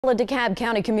The DeKalb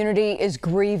County community is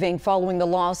grieving following the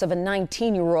loss of a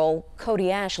 19-year-old,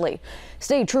 Cody Ashley.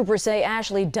 State troopers say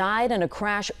Ashley died in a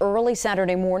crash early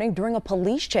Saturday morning during a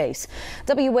police chase.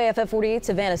 WAFF 48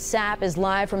 Savannah Sapp is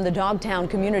live from the Dogtown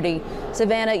community.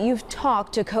 Savannah, you've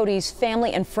talked to Cody's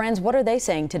family and friends. What are they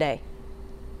saying today?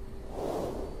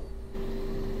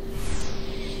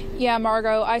 Yeah,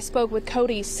 Margot, I spoke with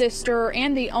Cody's sister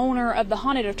and the owner of the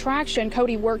haunted attraction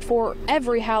Cody worked for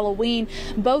every Halloween.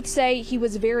 Both say he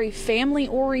was very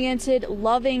family-oriented,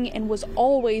 loving, and was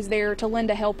always there to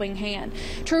lend a helping hand.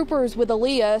 Troopers with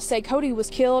Aaliyah say Cody was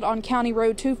killed on County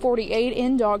Road 248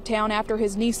 in Dogtown after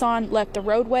his Nissan left the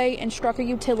roadway and struck a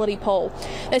utility pole.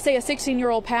 They say a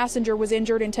 16-year-old passenger was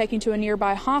injured and taken to a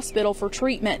nearby hospital for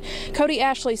treatment. Cody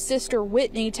Ashley's sister,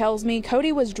 Whitney, tells me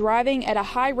Cody was driving at a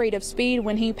high rate of speed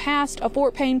when he passed a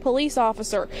Fort Payne police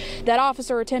officer. That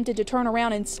officer attempted to turn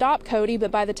around and stop Cody, but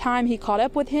by the time he caught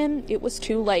up with him, it was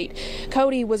too late.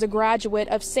 Cody was a graduate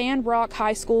of Sand Rock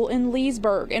High School in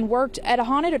Leesburg and worked at a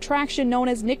haunted attraction known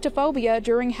as Nyctophobia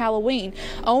during Halloween.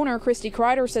 Owner Christy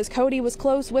Kreider says Cody was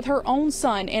close with her own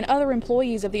son and other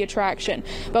employees of the attraction.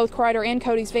 Both Kreider and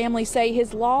Cody's family say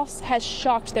his loss has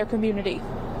shocked their community.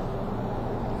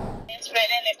 It's been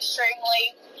an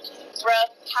extremely rough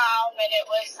time, and it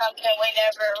was something we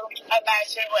never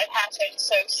imagined would happen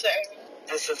so soon.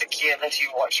 This is a kid that you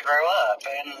watch grow up,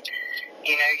 and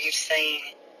you've seen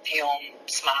him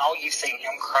smile, you've seen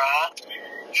him cry,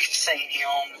 you've seen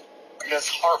him just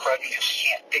heartbroken because he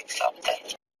can't fix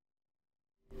something.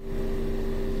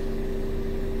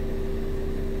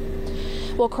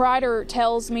 Well, Kreider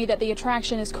tells me that the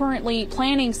attraction is currently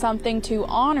planning something to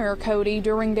honor Cody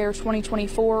during their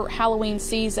 2024 Halloween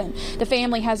season. The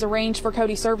family has arranged for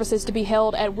Cody's services to be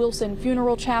held at Wilson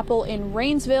Funeral Chapel in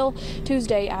Rainsville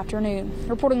Tuesday afternoon.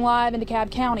 Reporting live in DeKalb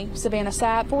County, Savannah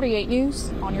Sapp, 48 News,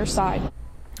 on your side.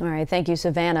 All right, thank you,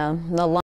 Savannah.